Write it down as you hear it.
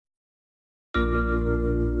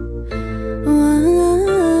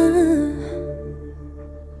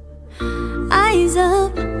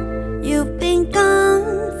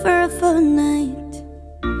good night,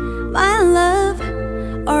 my love.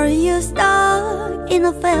 Or you stuck in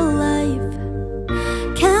a failed life?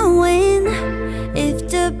 Can't win if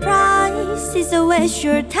the price is to waste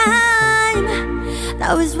your time.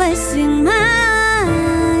 Now it's wasting mine.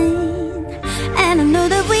 And I know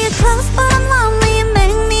that we are close, but I'm lonely. You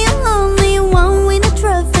make me a lonely one with a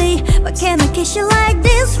trophy. But can I kiss you like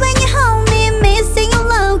this when you hold me? Missing you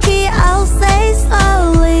low-key, I'll say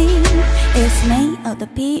slowly. It's me or the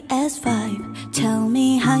PS5. Tell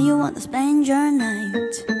me how you wanna spend your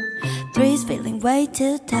night. Three's feeling way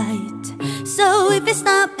too tight. So if it's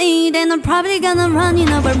not me, then I'm probably gonna run in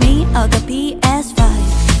over me or the PS5.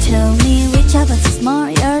 Tell me which of us is more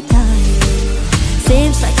your type.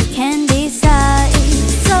 Seems like you can't decide.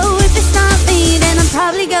 So if it's not me, then I'm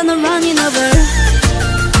probably gonna run in over.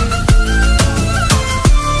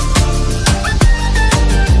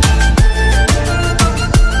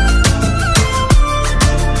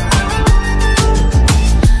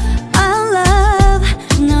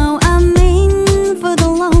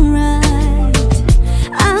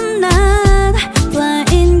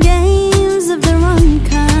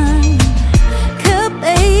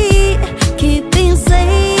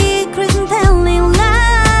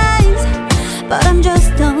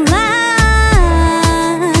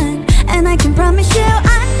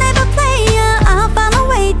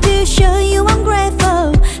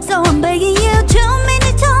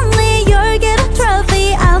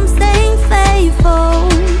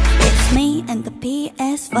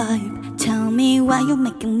 Tell me why you're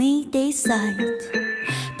making me decide.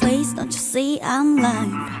 Please don't you see I'm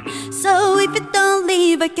live. So if you don't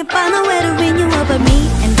leave, I can find a way to win you over me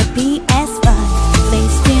and the PS5.